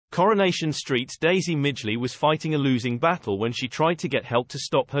Coronation Street's Daisy Midgeley was fighting a losing battle when she tried to get help to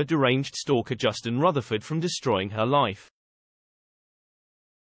stop her deranged stalker Justin Rutherford from destroying her life.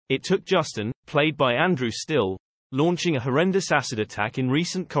 It took Justin, played by Andrew Still, launching a horrendous acid attack in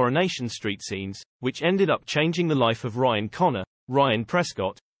recent Coronation Street scenes, which ended up changing the life of Ryan Connor, Ryan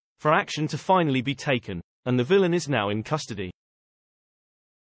Prescott, for action to finally be taken, and the villain is now in custody.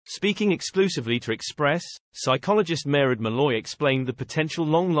 Speaking exclusively to Express, psychologist Mairead Malloy explained the potential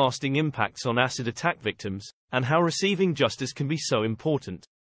long-lasting impacts on acid attack victims, and how receiving justice can be so important.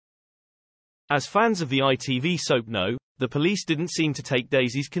 As fans of the ITV soap know, the police didn't seem to take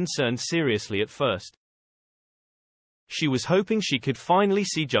Daisy's concerns seriously at first. She was hoping she could finally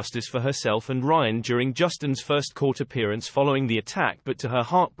see justice for herself and Ryan during Justin's first court appearance following the attack, but to her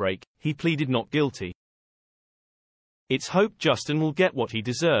heartbreak, he pleaded not guilty. It's hoped Justin will get what he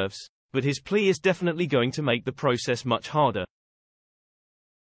deserves, but his plea is definitely going to make the process much harder.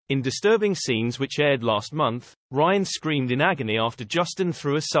 In disturbing scenes which aired last month, Ryan screamed in agony after Justin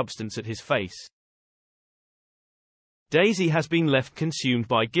threw a substance at his face. Daisy has been left consumed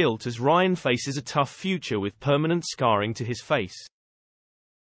by guilt as Ryan faces a tough future with permanent scarring to his face.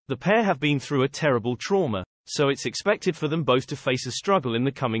 The pair have been through a terrible trauma, so it's expected for them both to face a struggle in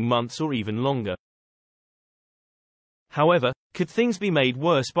the coming months or even longer. However, could things be made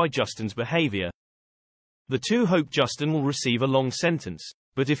worse by Justin's behavior? The two hope Justin will receive a long sentence,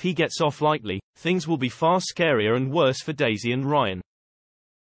 but if he gets off lightly, things will be far scarier and worse for Daisy and Ryan.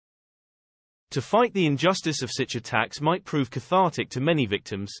 To fight the injustice of such attacks might prove cathartic to many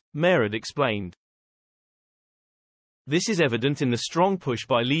victims, Mairead explained. This is evident in the strong push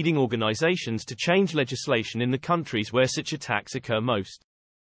by leading organizations to change legislation in the countries where such attacks occur most.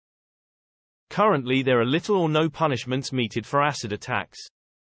 Currently there are little or no punishments meted for acid attacks.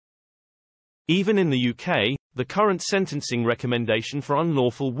 Even in the UK, the current sentencing recommendation for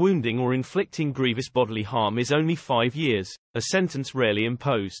unlawful wounding or inflicting grievous bodily harm is only 5 years, a sentence rarely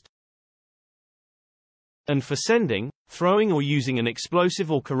imposed. And for sending, throwing or using an explosive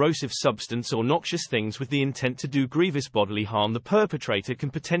or corrosive substance or noxious things with the intent to do grievous bodily harm, the perpetrator can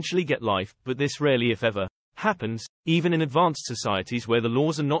potentially get life, but this rarely, if ever, happens, even in advanced societies where the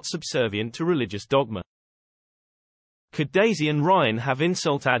laws are not subservient to religious dogma. Could Daisy and Ryan have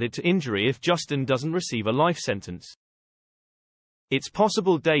insult added to injury if Justin doesn't receive a life sentence? It's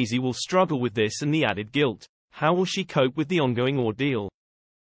possible Daisy will struggle with this and the added guilt. How will she cope with the ongoing ordeal?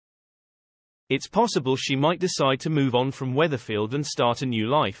 It's possible she might decide to move on from Weatherfield and start a new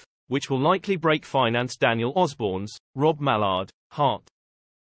life, which will likely break finance Daniel Osborne's, Rob Mallard, heart.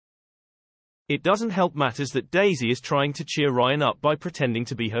 It doesn't help matters that Daisy is trying to cheer Ryan up by pretending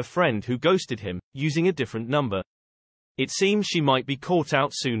to be her friend who ghosted him, using a different number. It seems she might be caught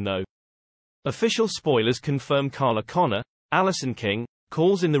out soon though. Official spoilers confirm Carla Connor, Alison King,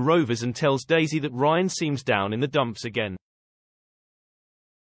 calls in the Rovers and tells Daisy that Ryan seems down in the dumps again.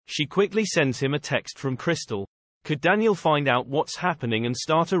 She quickly sends him a text from Crystal. Could Daniel find out what's happening and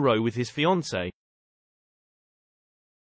start a row with his fiancée?